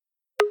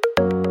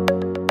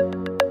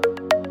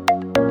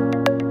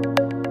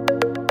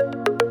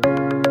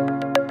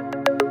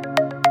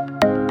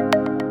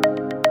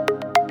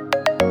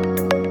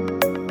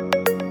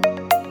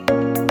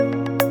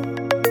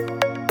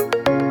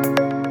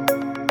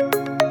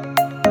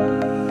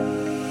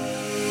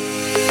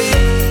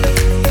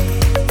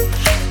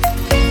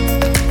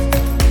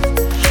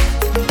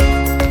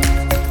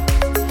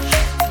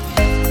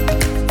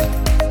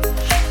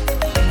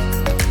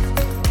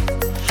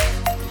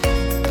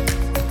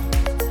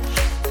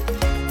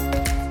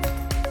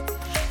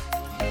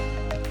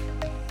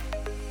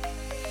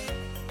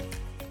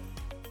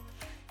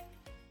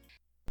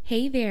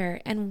Hey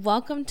there, and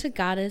welcome to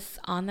Goddess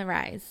on the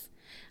Rise.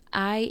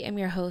 I am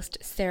your host,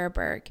 Sarah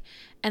Berg,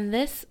 and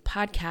this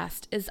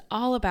podcast is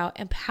all about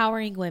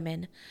empowering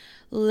women,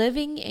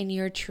 living in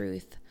your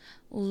truth,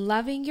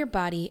 loving your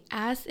body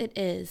as it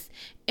is,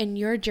 in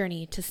your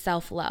journey to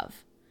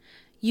self-love.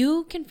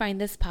 You can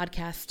find this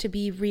podcast to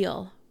be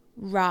real,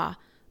 raw,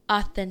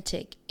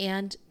 authentic,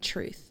 and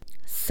truth.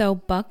 So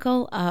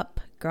buckle up,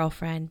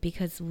 girlfriend,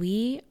 because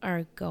we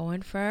are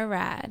going for a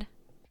ride.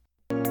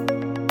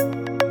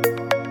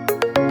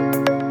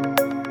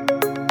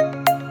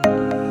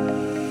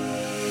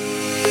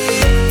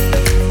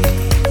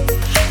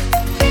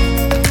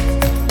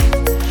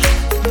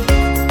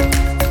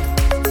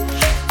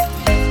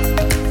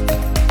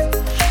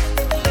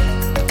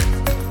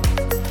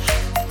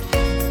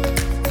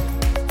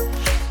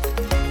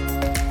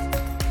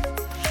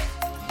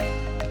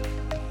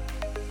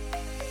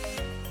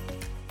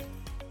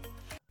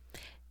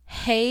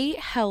 Hey,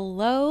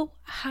 hello,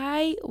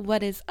 hi,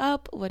 what is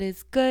up? What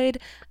is good?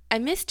 I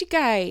missed you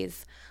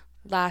guys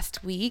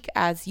last week,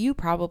 as you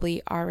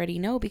probably already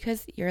know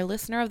because you're a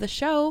listener of the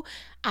show.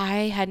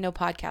 I had no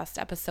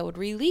podcast episode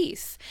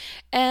release,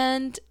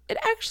 and it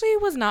actually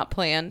was not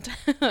planned.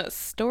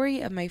 Story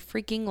of my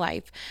freaking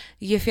life.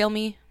 You feel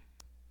me?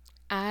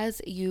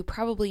 As you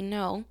probably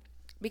know,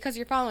 because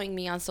you're following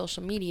me on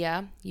social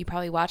media, you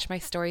probably watch my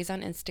stories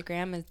on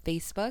Instagram and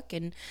Facebook,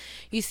 and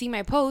you see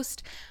my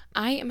post.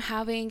 I am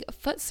having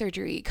foot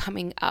surgery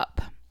coming up,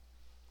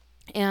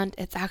 and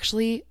it's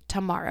actually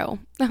tomorrow,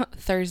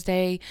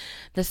 Thursday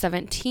the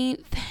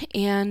 17th,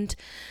 and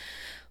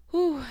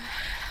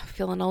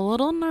feeling a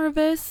little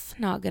nervous,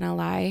 not gonna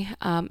lie.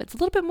 It's a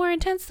little bit more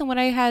intense than what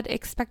I had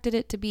expected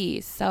it to be,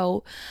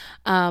 so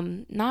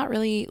not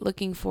really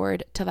looking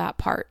forward to that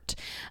part.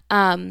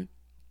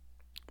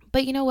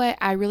 But you know what?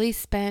 I really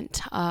spent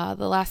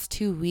the last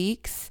 2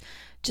 weeks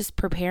just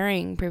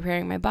preparing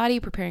my body,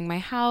 preparing my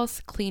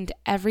house, cleaned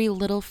every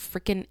little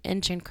freaking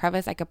inch and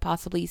crevice I could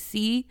possibly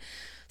see.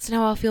 So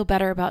now I'll feel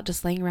better about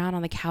just laying around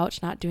on the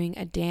couch, not doing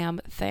a damn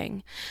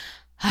thing.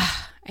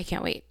 I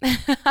can't wait.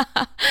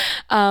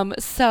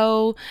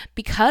 So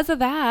because of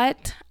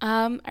that,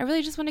 I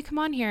really just want to come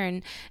on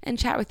here and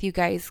chat with you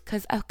guys,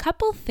 because a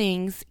couple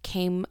things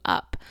came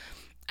up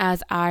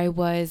as I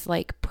was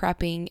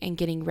prepping and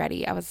getting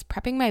ready. I was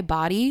prepping my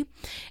body,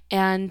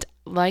 and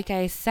like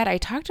I said, I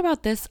talked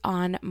about this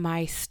on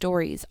my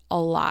stories a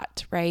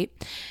lot, right?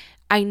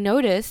 I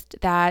noticed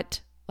that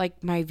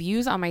my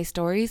views on my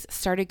stories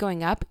started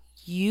going up.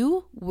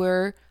 You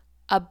were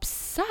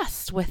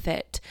obsessed with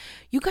it.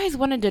 You guys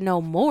wanted to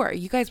know more.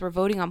 You guys were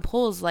voting on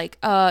polls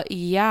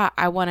yeah,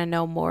 I want to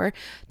know more.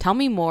 Tell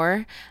me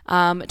more.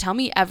 Tell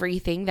me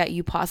everything that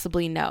you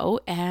possibly know.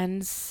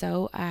 And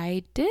so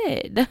I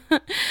did.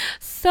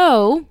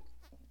 So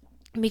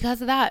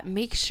because of that,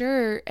 make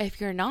sure,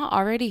 if you're not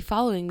already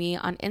following me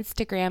on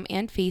Instagram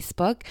and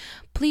Facebook,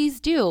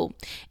 please do.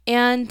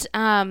 And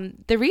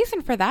the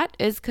reason for that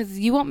is because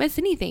you won't miss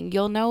anything.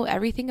 You'll know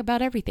everything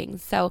about everything.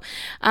 So,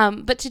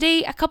 but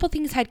today, a couple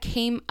things had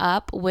came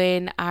up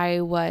when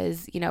I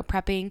was,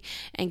 prepping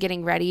and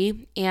getting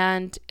ready.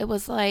 And it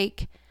was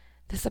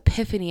this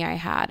epiphany I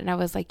had. And I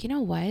was like, you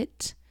know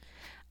what?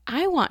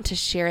 I want to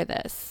share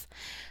this.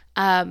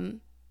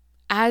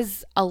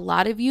 As a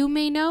lot of you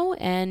may know,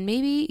 and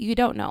maybe you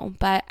don't know,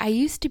 but I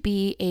used to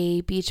be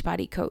a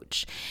Beachbody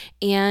coach,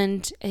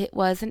 and it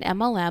was an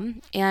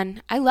MLM,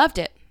 and I loved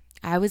it.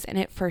 I was in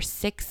it for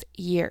 6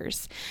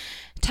 years.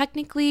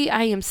 Technically,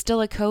 I am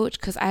still a coach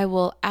because I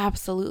will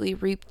absolutely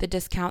reap the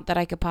discount that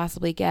I could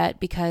possibly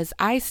get, because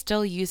I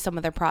still use some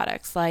of their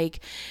products.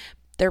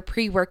 Their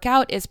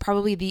pre-workout is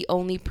probably the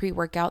only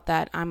pre-workout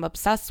that I'm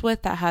obsessed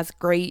with that has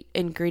great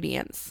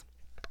ingredients.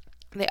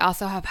 They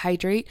also have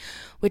Hydrate,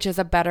 which is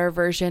a better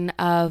version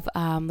of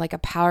a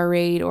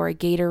Powerade or a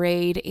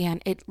Gatorade,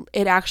 and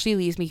it actually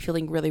leaves me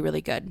feeling really,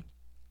 really good.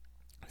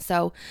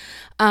 So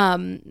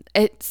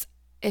it's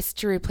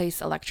to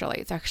replace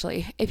electrolytes,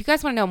 actually. If you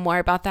guys want to know more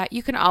about that,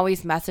 you can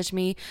always message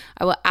me.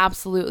 I will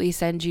absolutely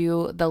send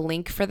you the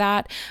link for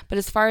that. But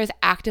as far as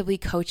actively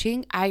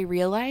coaching, I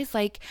realized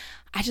I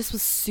just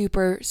was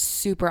super,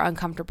 super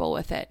uncomfortable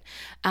with it.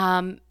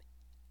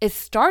 It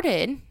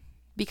started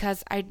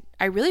because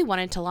I really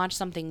wanted to launch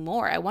something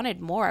more. I wanted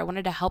more. I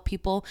wanted to help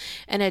people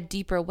in a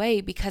deeper way,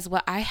 because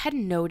what I had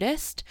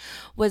noticed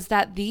was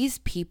that these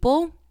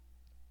people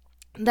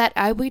that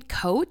I would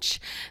coach,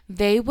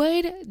 they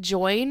would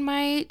join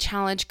my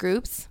challenge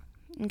groups,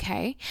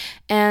 okay,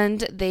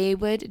 and they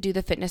would do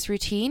the fitness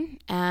routine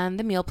and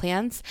the meal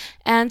plans,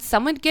 and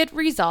some would get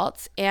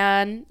results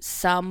and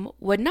some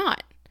would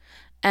not.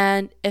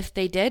 And if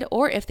they did,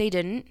 or if they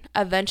didn't,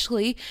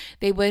 eventually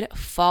they would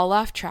fall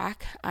off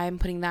track. I'm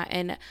putting that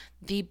in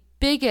the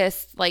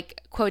biggest like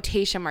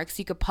quotation marks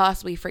you could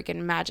possibly freaking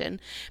imagine,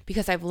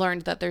 because I've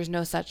learned that there's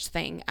no such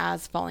thing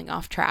as falling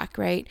off track,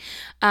 right?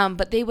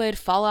 But they would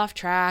fall off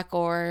track,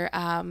 or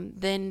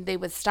then they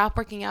would stop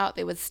working out,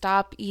 they would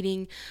stop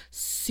eating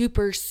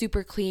super,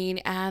 super clean,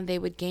 and they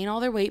would gain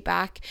all their weight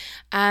back,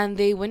 and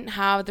they wouldn't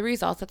have the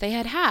results that they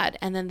had.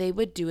 And then they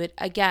would do it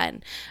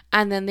again,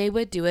 and then they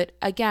would do it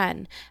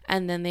again,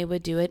 and then they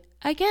would do it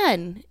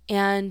again.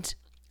 And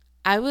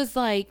I was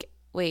like,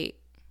 wait,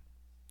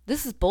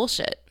 this is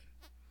bullshit.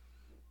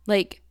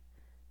 Like,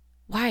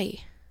 why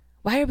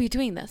are we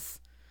doing this?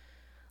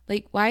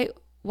 Like, why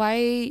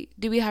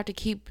do we have to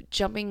keep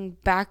jumping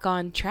back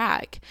on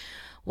track?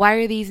 Why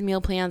are these meal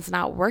plans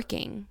not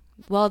working?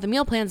 Well, the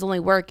meal plans only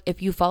work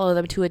if you follow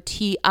them to a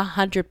T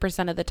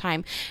 100% of the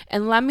time.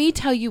 And let me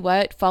tell you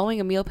what,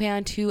 following a meal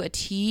plan to a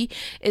T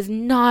is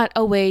not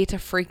a way to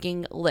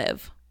freaking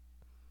live.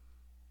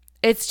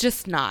 It's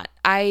just not.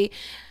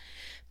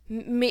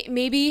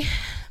 Maybe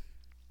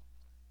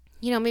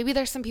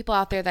there's some people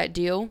out there that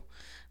do,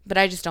 but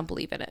I just don't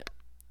believe in it.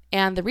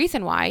 And the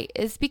reason why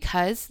is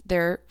because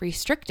they're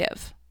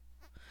restrictive.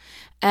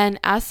 And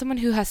as someone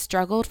who has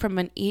struggled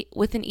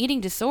with an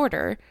eating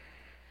disorder,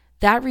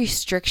 that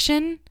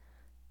restriction,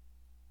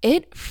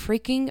 it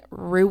freaking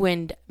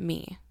ruined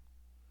me.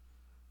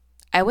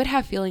 I would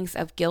have feelings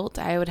of guilt.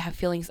 I would have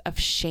feelings of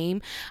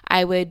shame.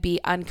 I would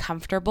be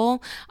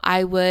uncomfortable.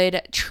 I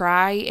would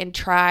try and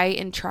try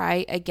and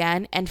try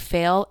again and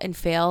fail and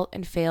fail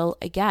and fail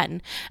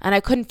again. And I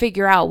couldn't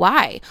figure out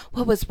why.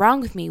 What was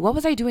wrong with me? What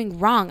was I doing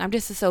wrong? I'm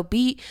just this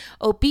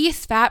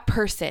obese fat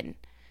person.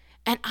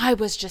 And I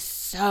was just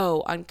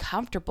so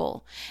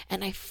uncomfortable.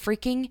 And I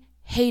freaking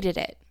hated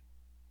it.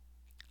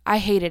 I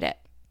hated it.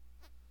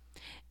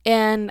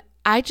 And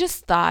I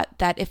just thought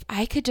that if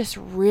I could just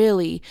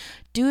really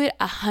do it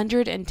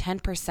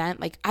 110%,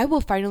 like I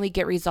will finally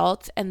get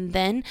results. And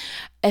then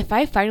if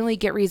I finally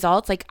get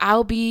results, like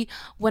I'll be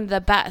one of the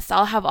best.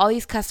 I'll have all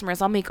these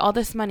customers. I'll make all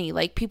this money.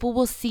 Like people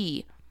will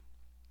see.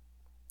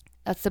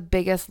 That's the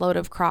biggest load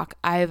of crock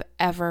I've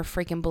ever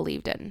freaking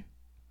believed in.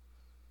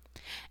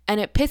 And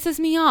it pisses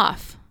me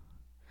off.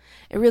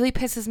 It really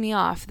pisses me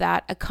off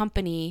that a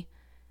company,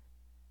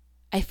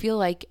 I feel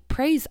like,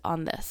 preys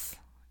on this.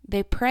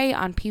 They prey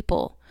on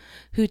people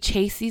who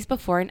chase these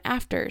before and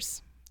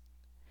afters.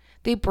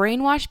 They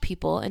brainwash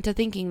people into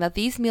thinking that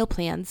these meal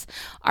plans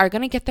are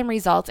going to get them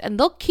results, and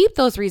they'll keep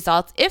those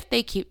results if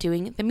they keep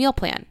doing the meal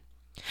plan.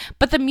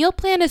 But the meal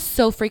plan is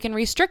so freaking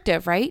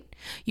restrictive, right?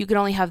 You can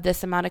only have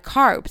this amount of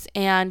carbs,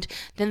 and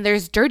then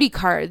there's dirty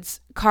carbs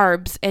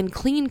and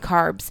clean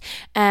carbs,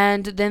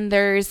 and then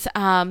there's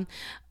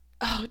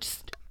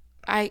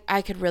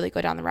I could really go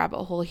down the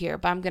rabbit hole here,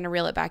 but I'm going to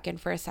reel it back in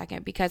for a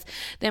second, because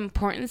the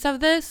importance of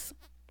this,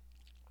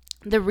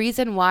 the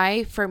reason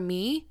why for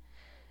me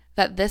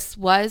that this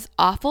was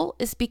awful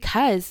is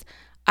because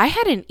I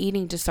had an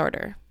eating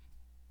disorder,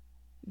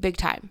 big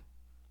time.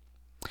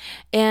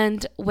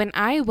 And when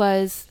I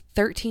was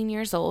 13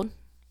 years old,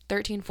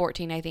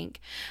 14, I think,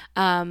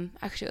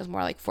 actually it was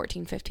more like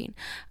 14, 15,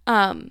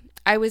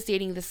 I was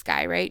dating this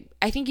guy, right?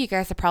 I think you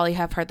guys probably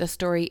have heard the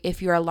story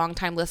if you're a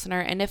longtime listener.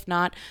 And if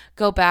not,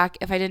 go back.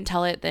 If I didn't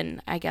tell it,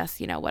 then I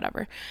guess,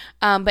 whatever.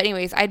 But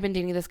anyways, I'd been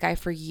dating this guy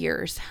for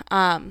years.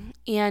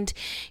 And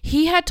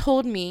he had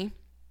told me,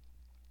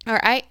 or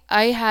I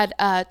had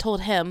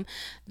told him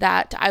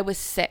that I was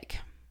sick.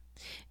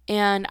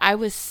 And I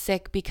was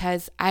sick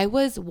because I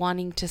was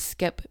wanting to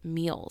skip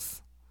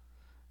meals.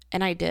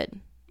 And I did.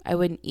 I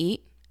wouldn't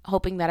eat,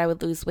 hoping that I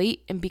would lose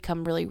weight and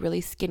become really,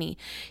 really skinny.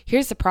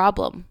 Here's the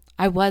problem.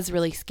 I was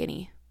really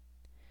skinny.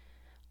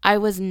 I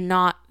was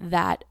not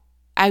that.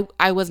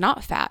 I was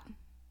not fat.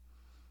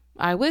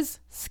 I was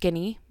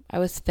skinny. I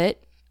was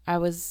fit. I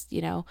was,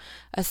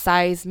 a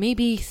size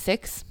maybe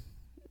 6,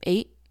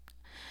 8.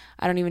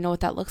 I don't even know what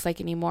that looks like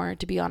anymore,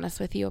 to be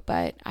honest with you.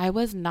 But I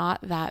was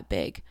not that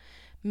big.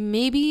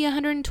 Maybe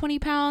 120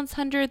 pounds,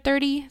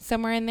 130,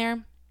 somewhere in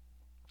there.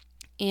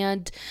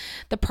 And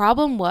the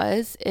problem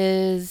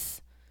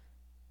is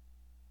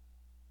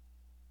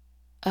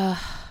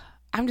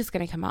I'm just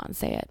going to come out and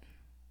say it.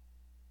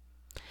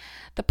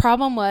 The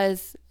problem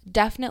was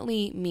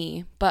definitely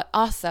me, but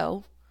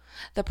also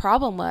the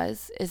problem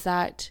is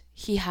that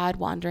he had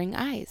wandering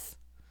eyes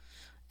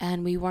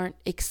and we weren't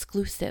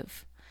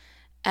exclusive.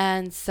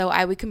 And so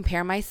I would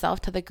compare myself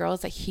to the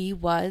girls that he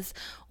was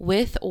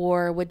with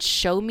or would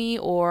show me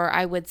or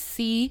I would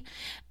see,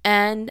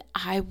 and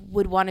I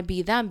would want to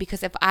be them,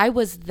 because if I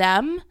was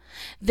them,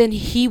 then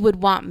he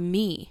would want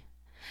me.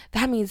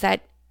 That means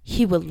that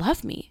he would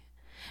love me.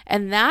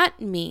 And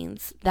that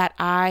means that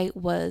I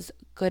was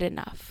good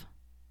enough.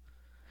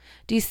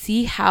 Do you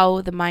see how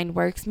the mind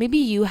works? Maybe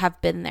you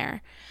have been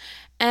there.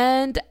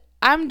 And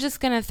I'm just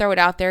going to throw it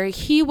out there.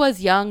 He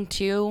was young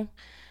too.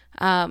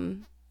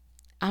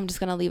 I'm just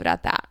going to leave it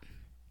at that.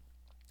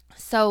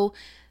 So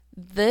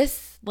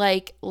this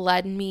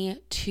led me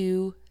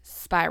to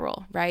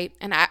spiral, right?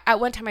 And at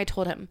one time I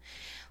told him,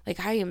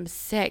 I am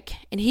sick.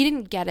 And he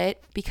didn't get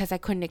it because I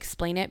couldn't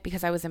explain it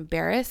because I was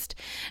embarrassed.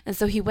 And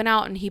so he went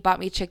out and he bought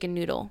me chicken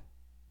noodle.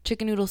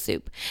 chicken noodle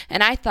soup.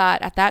 And I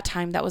thought at that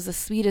time that was the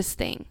sweetest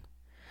thing.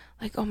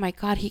 Like, oh my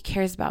God, he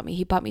cares about me.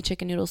 He bought me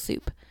chicken noodle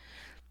soup.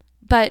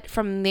 But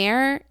from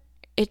there,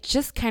 it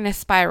just kind of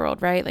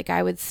spiraled, right? Like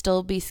I would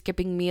still be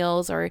skipping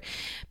meals or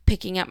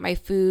picking up my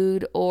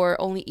food or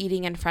only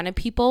eating in front of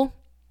people.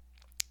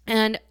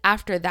 And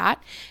after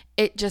that,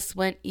 it just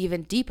went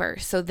even deeper.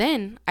 So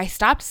then I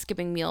stopped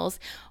skipping meals,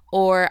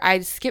 or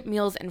I'd skip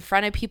meals in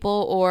front of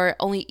people or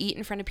only eat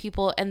in front of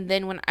people. And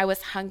then when I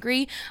was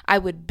hungry, I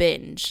would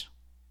binge.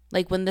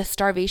 Like when the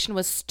starvation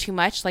was too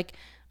much, like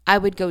I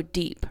would go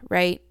deep,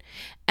 right?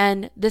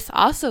 And this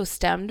also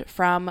stemmed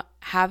from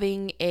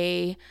having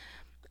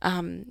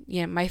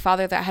my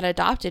father that had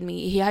adopted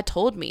me. He had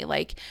told me,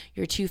 like,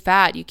 you're too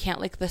fat, you can't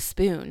lick the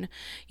spoon.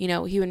 He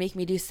would make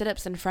me do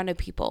sit-ups in front of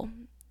people.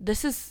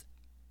 This is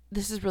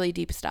really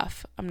deep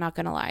stuff. I'm not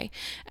going to lie.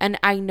 And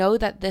I know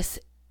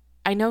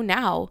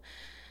now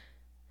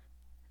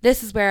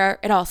this is where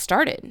it all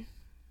started.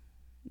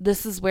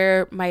 This is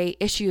where my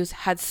issues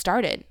had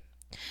started.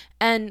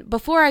 And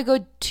before I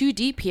go too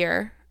deep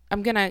here,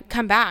 I'm going to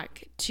come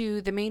back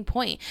to the main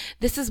point.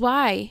 This is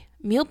why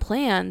meal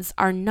plans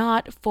are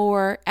not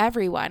for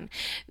everyone.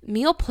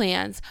 Meal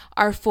plans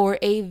are for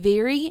a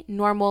very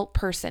normal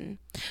person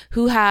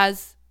who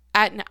has,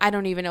 I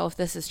don't even know if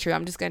this is true.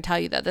 I'm just going to tell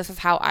you that this is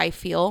how I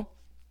feel.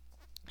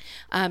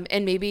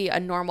 And maybe a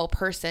normal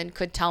person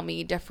could tell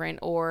me different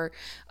or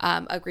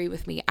agree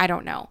with me. I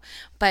don't know.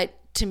 But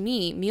to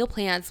me, meal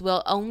plans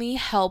will only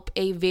help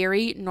a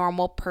very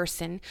normal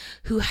person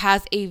who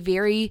has a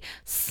very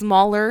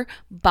smaller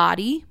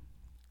body,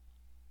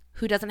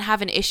 who doesn't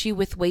have an issue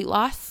with weight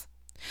loss,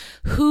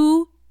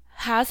 who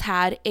has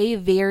had a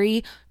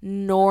very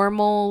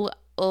normal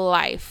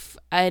life.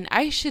 And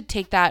I should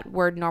take that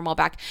word normal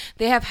back.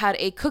 They have had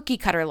a cookie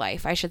cutter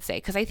life, I should say,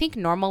 because I think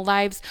normal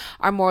lives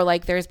are more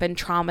like there's been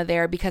trauma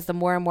there, because the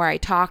more and more I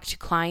talk to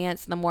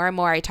clients, the more and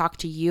more I talk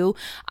to you,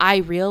 I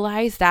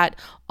realize that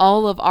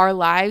all of our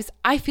lives,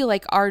 I feel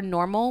like our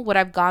normal, what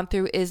I've gone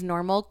through is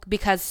normal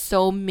because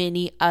so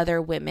many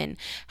other women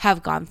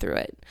have gone through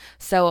it.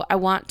 So I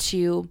want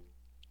to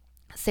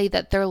say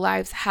that their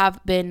lives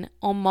have been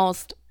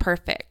almost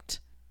perfect.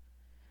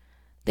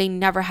 They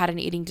never had an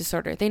eating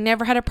disorder. They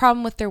never had a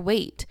problem with their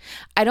weight.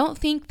 I don't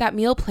think that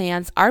meal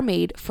plans are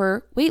made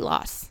for weight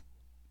loss.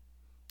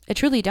 I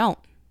truly don't.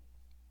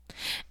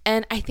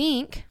 And I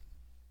think,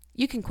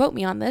 you can quote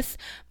me on this,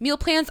 meal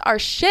plans are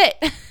shit.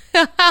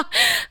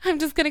 I'm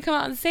just going to come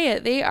out and say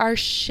it. They are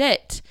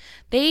shit.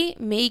 They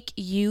make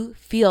you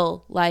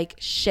feel like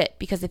shit,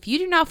 because if you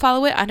do not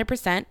follow it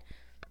 100%,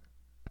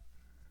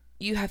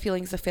 you have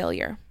feelings of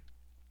failure.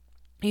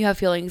 You have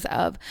feelings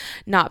of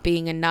not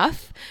being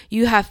enough.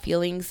 You have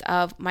feelings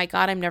of, my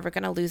God, I'm never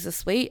going to lose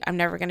this weight. I'm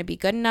never going to be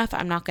good enough.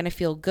 I'm not going to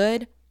feel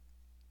good.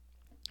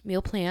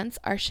 Meal plans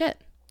are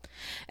shit.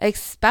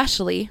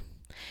 Especially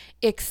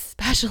if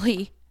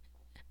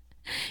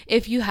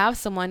you have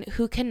someone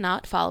who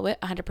cannot follow it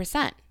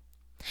 100%.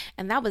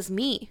 And that was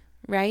me,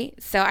 right?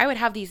 So I would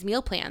have these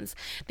meal plans.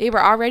 They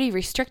were already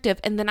restrictive,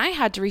 and then I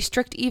had to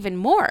restrict even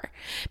more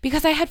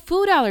because I had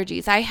food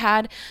allergies. I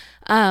had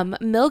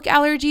milk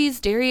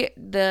allergies,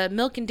 the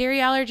milk and dairy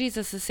allergies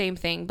is the same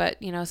thing, but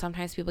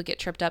sometimes people get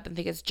tripped up and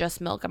think it's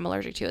just milk I'm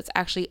allergic to. It's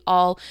actually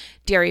all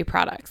dairy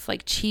products,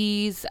 like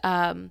cheese,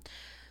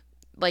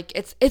 like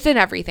it's in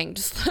everything.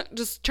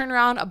 Just turn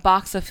around a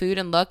box of food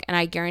and look, and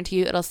I guarantee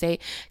you it'll say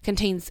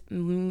contains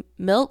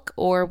milk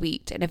or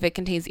wheat. And if it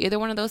contains either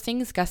one of those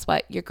things, guess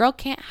what? Your girl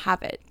can't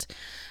have it.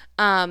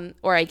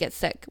 Or I get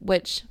sick,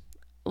 which,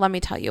 let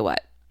me tell you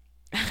what,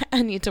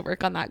 I need to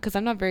work on that because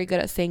I'm not very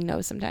good at saying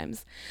no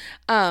sometimes.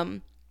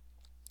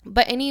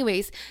 But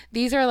anyways,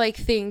 these are like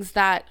things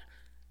that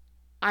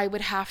I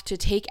would have to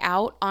take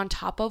out on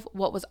top of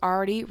what was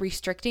already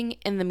restricting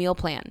in the meal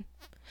plan.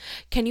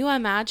 Can you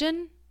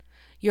imagine?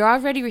 You're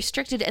already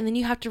restricted, and then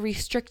you have to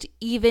restrict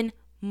even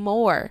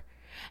more.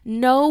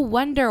 No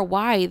wonder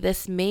why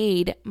this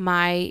made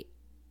my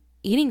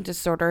eating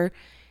disorder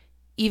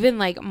even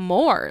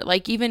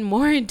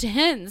more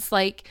intense.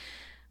 Like,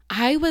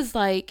 I was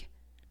like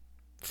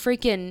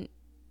freaking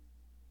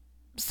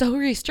so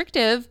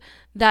restrictive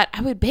that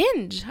I would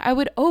binge. I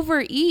would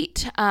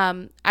overeat.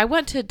 I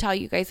want to tell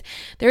you guys,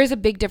 there is a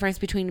big difference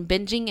between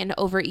binging and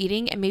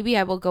overeating, and maybe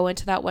I will go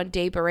into that one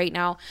day, but right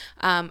now,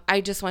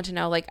 I just want to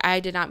know, I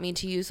did not mean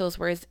to use those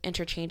words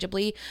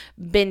interchangeably.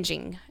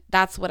 Binging,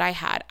 that's what I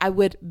had. I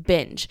would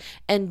binge.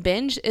 And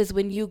binge is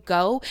when you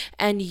go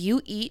and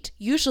you eat,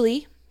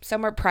 usually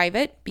somewhere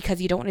private,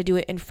 because you don't want to do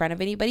it in front of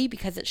anybody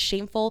because it's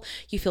shameful.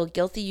 You feel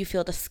guilty, you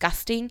feel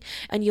disgusting,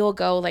 and you'll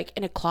go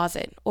in a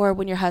closet or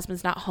when your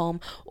husband's not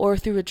home or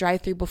through a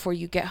drive-through before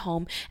you get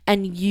home,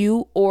 and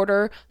you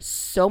order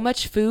so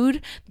much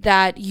food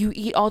that you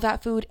eat all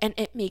that food and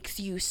it makes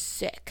you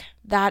sick.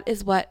 That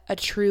is what a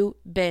true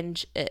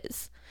binge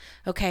is.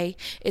 Okay?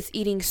 It's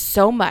eating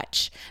so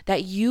much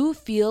that you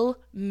feel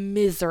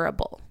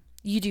miserable.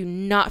 You do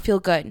not feel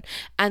good.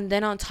 And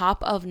then on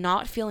top of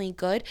not feeling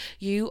good,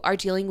 you are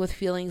dealing with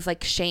feelings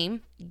like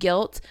shame,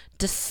 guilt,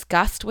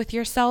 disgust with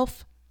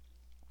yourself.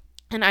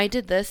 And I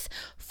did this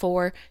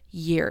for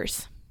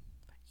years,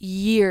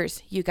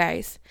 you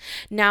guys.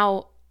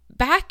 Now,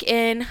 back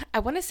in, I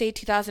want to say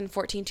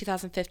 2014,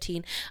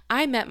 2015,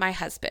 I met my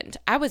husband.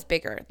 I was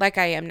bigger, like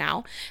I am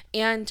now,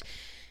 and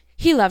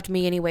he loved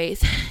me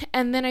anyways.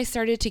 And then I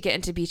started to get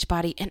into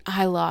Beachbody, and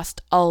I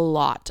lost a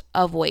lot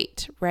of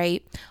weight,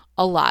 right?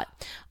 A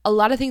lot. A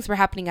lot of things were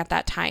happening at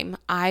that time.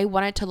 I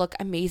wanted to look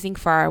amazing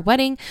for our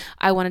wedding.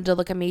 I wanted to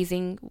look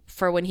amazing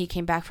for when he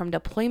came back from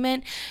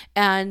deployment,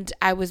 and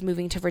I was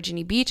moving to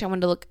Virginia Beach. I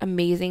wanted to look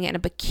amazing in a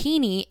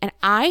bikini, and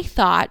I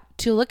thought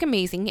to look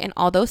amazing in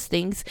all those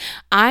things,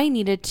 I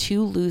needed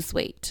to lose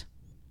weight.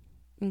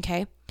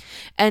 Okay.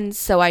 And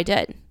so I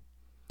did.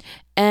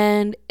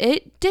 And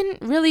it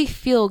didn't really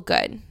feel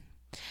good.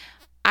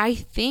 I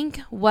think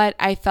what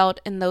I felt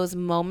in those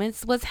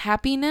moments was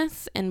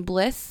happiness and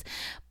bliss,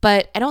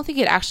 but I don't think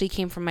it actually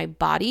came from my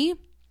body.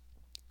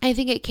 I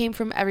think it came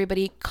from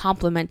everybody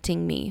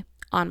complimenting me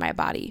on my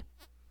body.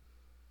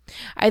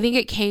 I think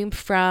it came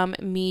from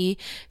me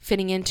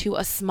fitting into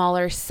a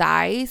smaller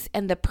size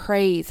and the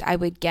praise I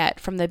would get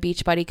from the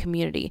Beachbody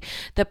community,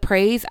 the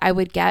praise I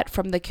would get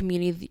from the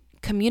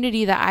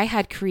community that I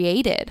had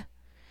created.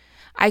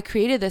 I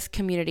created this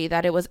community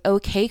that it was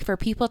okay for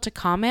people to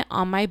comment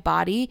on my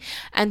body.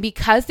 And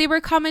because they were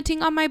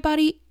commenting on my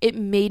body, it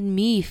made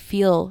me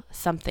feel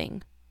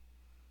something.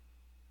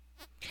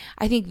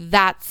 I think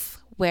that's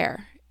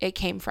where it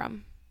came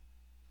from.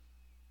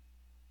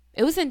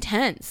 It was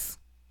intense.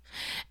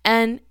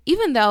 And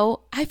even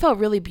though I felt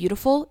really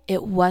beautiful,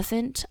 it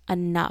wasn't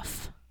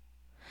enough.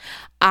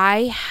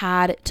 I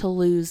had to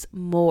lose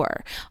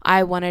more.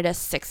 I wanted a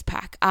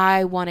six-pack.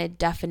 I wanted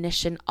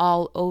definition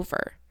all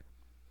over.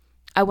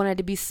 I wanted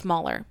to be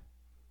smaller.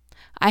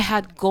 I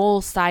had goal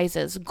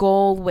sizes,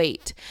 goal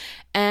weight.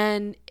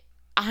 And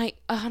I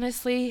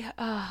honestly,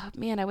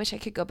 I wish I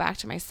could go back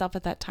to myself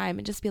at that time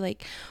and just be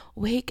like,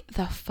 wake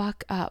the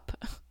fuck up.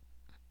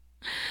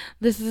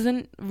 This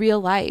isn't real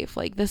life.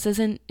 Like, this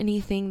isn't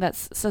anything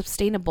that's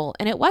sustainable.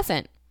 And it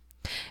wasn't.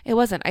 It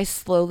wasn't. I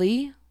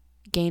slowly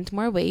gained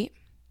more weight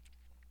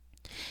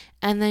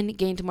and then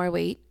gained more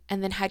weight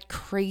and then had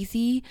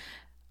crazy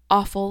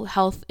awful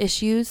health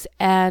issues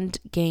and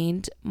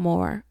gained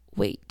more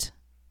weight.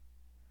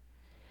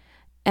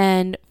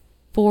 And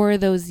for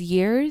those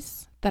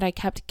years that I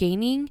kept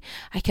gaining,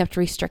 I kept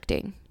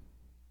restricting.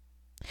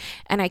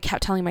 And I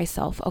kept telling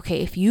myself,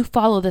 okay, if you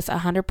follow this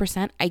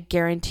 100%, I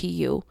guarantee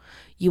you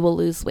will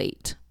lose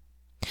weight.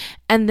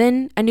 And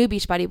then a new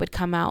Beachbody would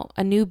come out,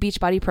 a new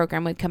Beachbody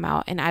program would come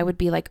out, and I would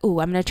be like,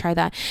 oh, I'm going to try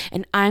that.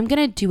 And I'm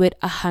going to do it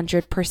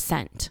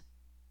 100%.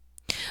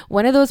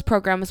 One of those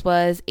programs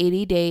was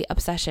 80-Day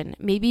Obsession.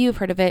 Maybe you've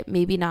heard of it,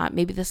 maybe not.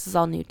 Maybe this is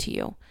all new to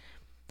you.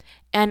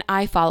 And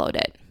I followed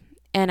it.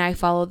 And I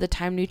followed the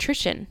time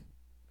nutrition,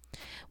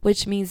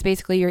 which means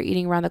basically you're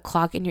eating around the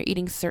clock and you're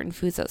eating certain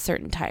foods at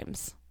certain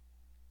times.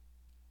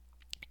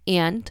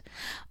 And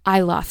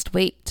I lost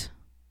weight.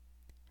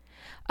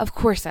 Of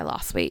course I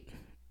lost weight.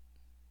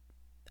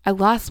 I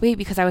lost weight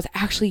because I was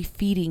actually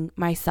feeding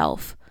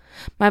myself.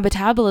 My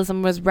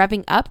metabolism was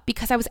revving up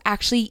because I was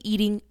actually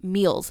eating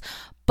meals.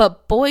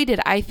 But boy,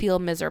 did I feel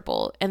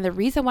miserable. And the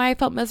reason why I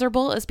felt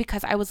miserable is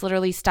because I was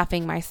literally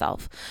stuffing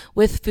myself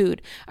with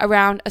food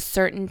around a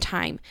certain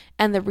time.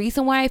 And the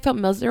reason why I felt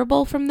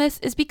miserable from this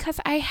is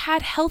because I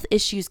had health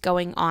issues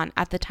going on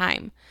at the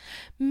time.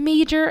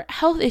 Major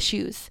health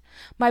issues.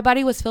 My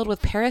body was filled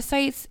with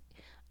parasites,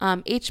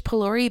 H.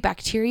 pylori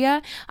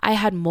bacteria. I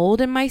had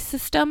mold in my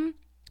system.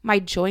 My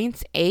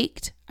joints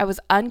ached. I was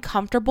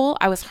uncomfortable.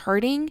 I was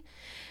hurting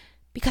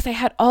because I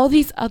had all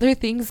these other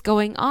things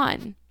going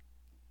on.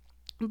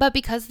 But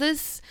because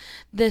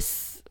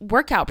this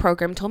workout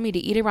program told me to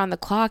eat around the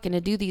clock and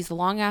to do these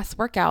long ass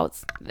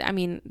workouts, I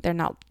mean, they're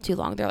not too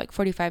long. They're like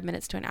 45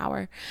 minutes to an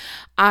hour.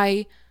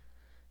 I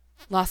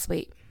lost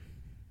weight.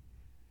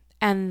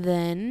 And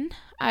then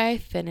I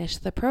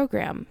finished the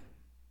program.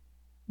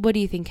 What do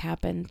you think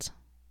happened?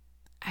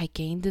 I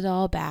gained it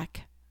all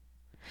back.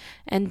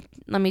 And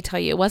let me tell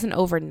you, it wasn't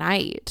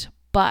overnight,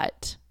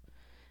 but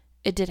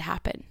it did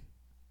happen.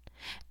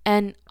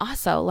 And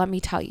also, let me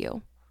tell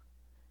you,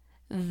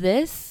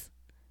 this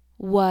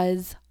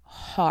was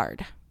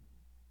hard.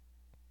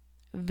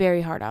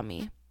 Very hard on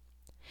me.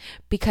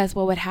 Because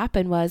what would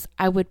happen was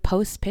I would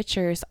post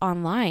pictures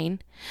online,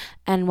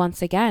 and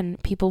once again,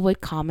 people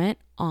would comment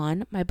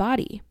on my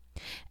body.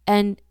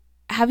 And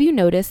have you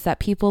noticed that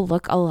people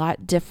look a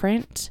lot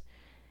different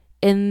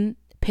in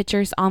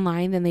pictures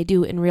online than they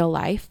do in real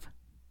life?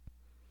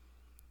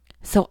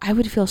 So I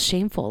would feel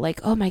shameful,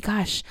 like, oh my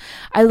gosh,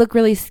 I look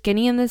really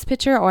skinny in this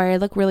picture, or I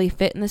look really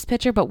fit in this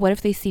picture, but what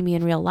if they see me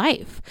in real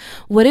life?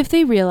 What if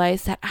they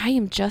realize that I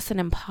am just an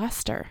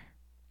imposter?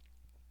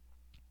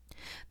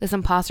 This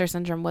imposter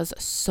syndrome was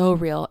so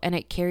real, and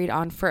it carried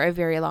on for a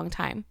very long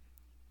time.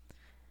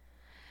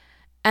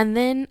 And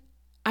then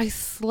I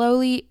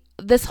slowly,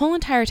 this whole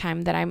entire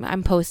time that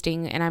I'm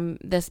posting and I'm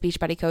this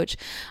Beachbody coach,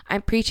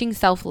 I'm preaching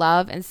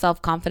self-love and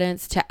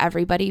self-confidence to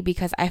everybody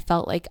because I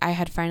felt like I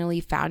had finally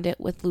found it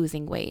with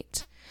losing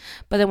weight.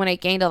 But then when I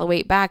gained all the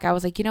weight back, I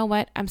was like, you know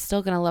what? I'm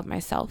still going to love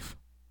myself.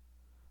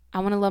 I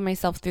want to love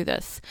myself through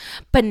this.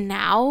 But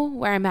now,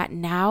 where I'm at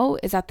now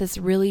is at this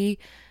really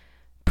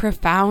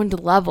profound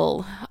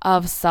level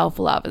of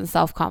self-love and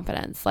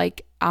self-confidence.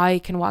 Like, I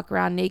can walk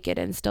around naked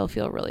and still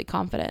feel really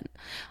confident.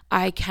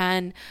 I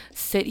can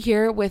sit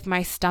here with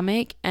my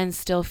stomach and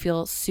still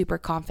feel super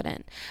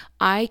confident.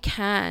 I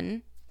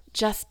can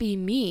just be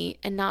me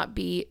and not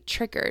be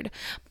triggered,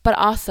 but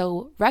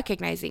also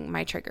recognizing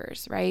my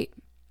triggers, right?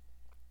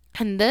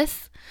 And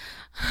this,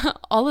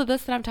 all of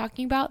this that I'm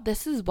talking about,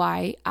 this is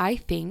why I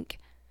think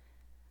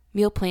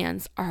meal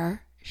plans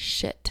are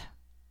shit.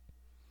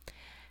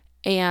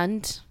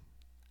 And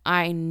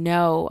I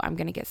know I'm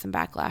going to get some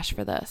backlash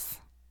for this.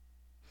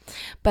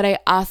 But I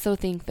also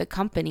think the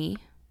company,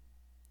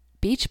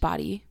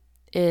 Beachbody,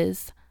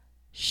 is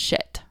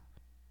shit.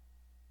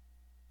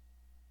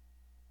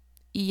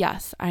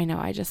 Yes, I know,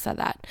 I just said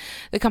that.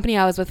 The company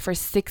I was with for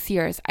 6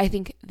 years, I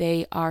think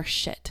they are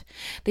shit.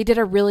 They did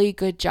a really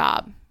good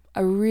job.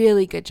 A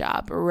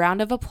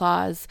round of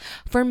applause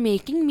for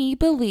making me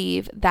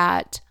believe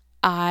that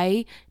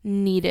I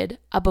needed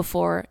a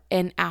before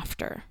and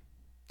after.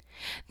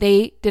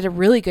 They did a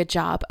really good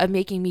job of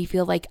making me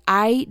feel like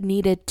I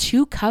needed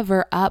to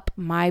cover up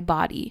my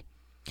body,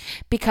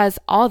 because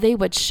all they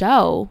would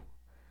show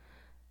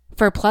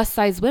for plus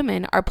size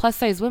women are plus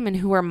size women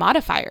who are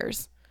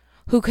modifiers,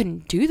 who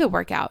couldn't do the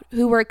workout,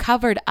 who were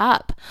covered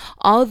up.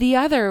 All the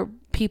other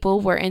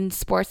people were in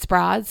sports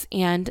bras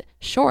and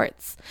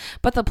shorts.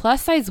 But the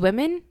plus size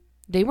women,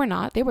 they were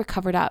not. They were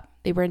covered up.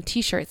 They were in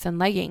t-shirts and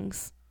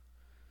leggings.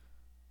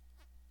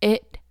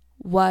 It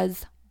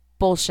was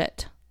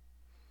bullshit.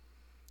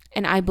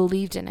 And I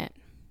believed in it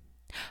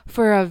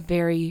for a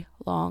very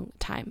long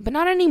time. But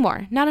not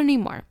anymore. Not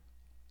anymore.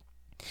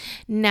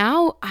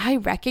 Now I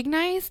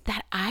recognize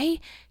that I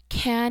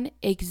can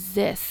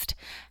exist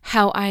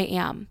how I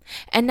am.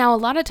 And now a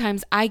lot of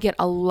times I get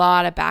a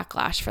lot of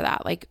backlash for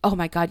that. Like, oh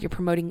my God, you're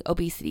promoting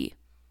obesity.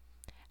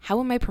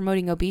 How am I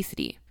promoting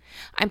obesity?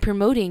 I'm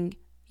promoting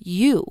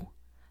you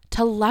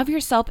to love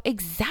yourself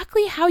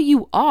exactly how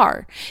you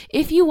are.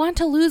 If you want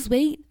to lose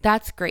weight,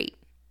 that's great.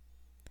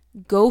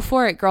 Go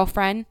for it,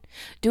 girlfriend.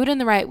 Do it in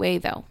the right way,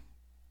 though.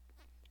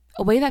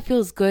 A way that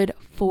feels good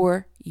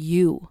for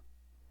you.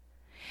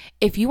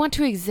 If you want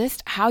to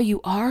exist how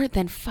you are,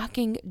 then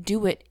fucking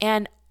do it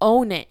and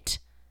own it.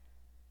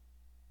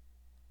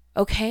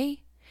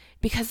 Okay?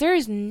 Because there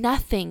is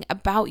nothing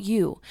about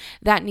you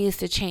that needs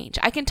to change.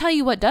 I can tell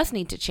you what does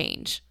need to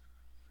change.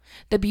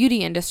 The beauty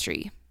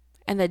industry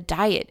and the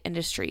diet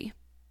industry.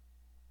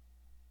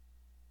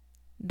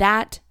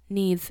 That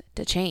needs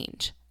to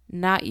change.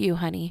 Not you,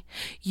 honey.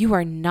 You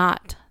are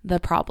not the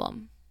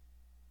problem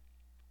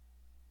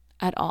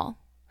at all.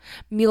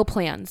 Meal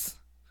plans.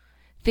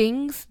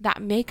 Things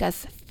that make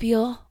us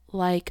feel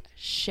like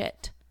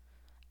shit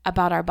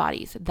about our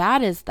bodies.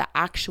 That is the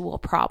actual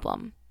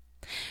problem.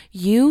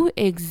 You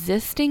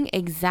existing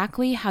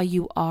exactly how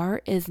you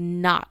are is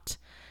not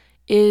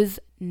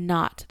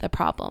the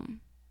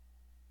problem.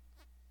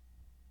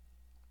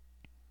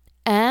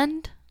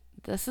 And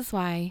this is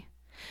why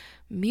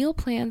meal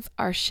plans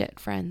are shit,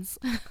 friends.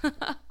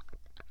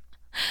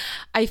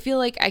 I feel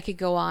like I could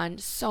go on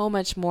so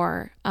much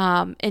more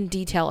in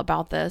detail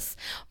about this,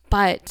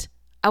 but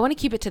I want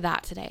to keep it to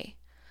that today.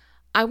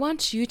 I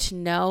want you to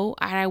know,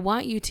 and I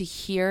want you to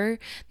hear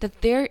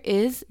that there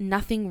is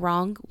nothing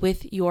wrong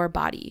with your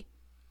body.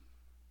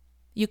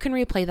 You can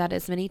replay that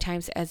as many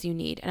times as you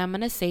need, and I'm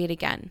going to say it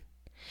again.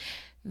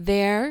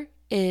 There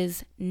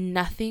is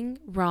nothing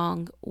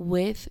wrong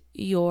with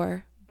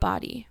your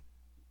body.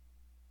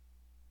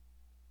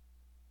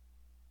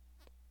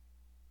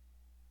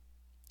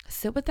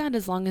 Sit with that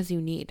as long as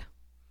you need.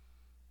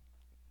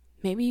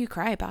 Maybe you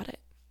cry about it.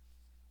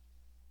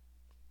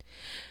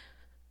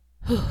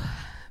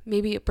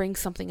 Maybe it brings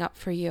something up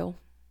for you.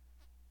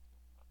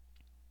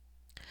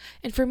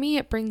 And for me,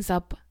 it brings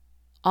up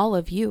all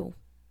of you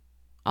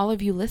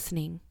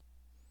listening.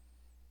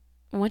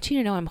 I want you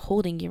to know I'm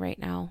holding you right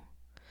now.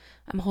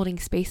 I'm holding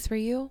space for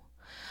you,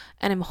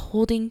 and I'm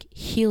holding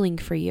healing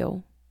for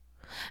you.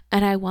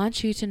 And I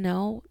want you to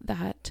know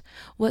that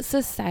what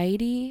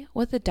society,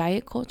 what the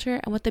diet culture,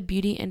 and what the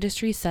beauty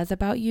industry says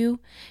about you,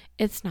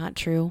 it's not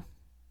true.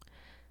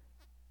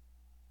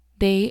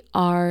 They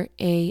are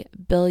a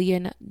 $1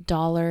 billion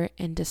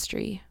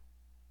industry.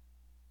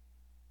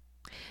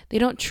 They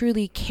don't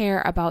truly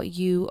care about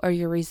you or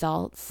your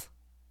results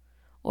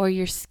or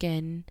your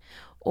skin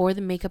or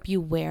the makeup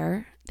you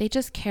wear. They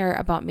just care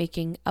about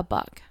making a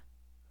buck.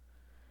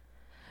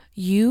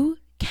 You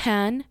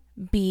can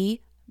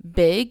be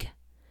big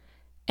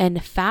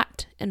and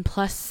fat and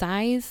plus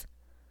size,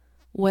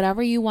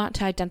 whatever you want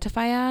to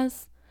identify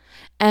as,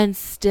 and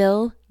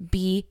still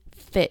be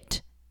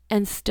fit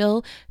and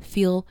still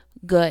feel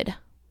good.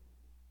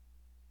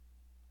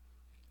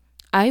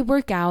 I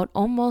work out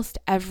almost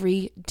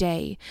every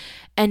day,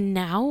 and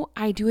now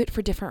I do it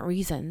for different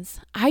reasons.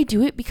 I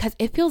do it because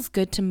it feels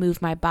good to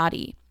move my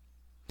body.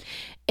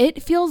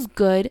 It feels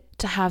good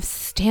to have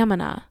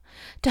stamina,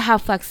 to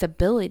have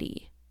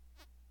flexibility.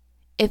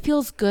 It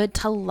feels good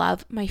to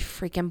love my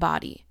freaking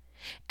body.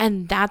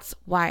 And that's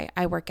why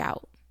I work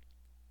out.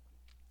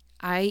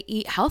 I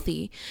eat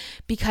healthy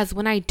because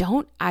when I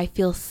don't, I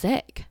feel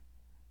sick.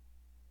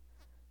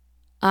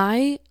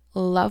 I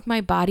love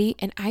my body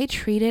and I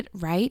treat it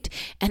right,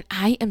 and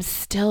I am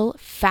still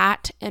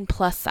fat and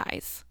plus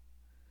size.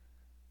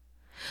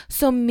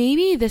 So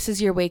maybe this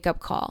is your wake up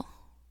call.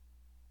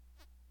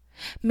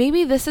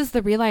 Maybe this is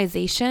the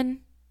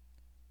realization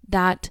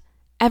that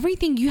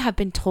everything you have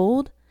been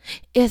told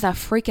is a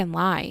freaking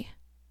lie.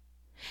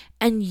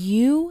 And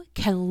you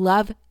can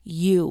love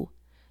you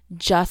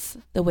just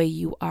the way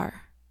you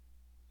are.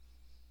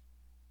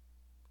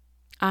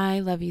 I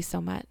love you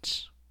so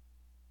much.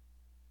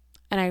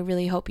 And I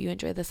really hope you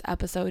enjoyed this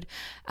episode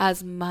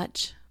as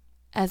much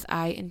as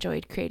I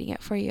enjoyed creating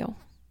it for you.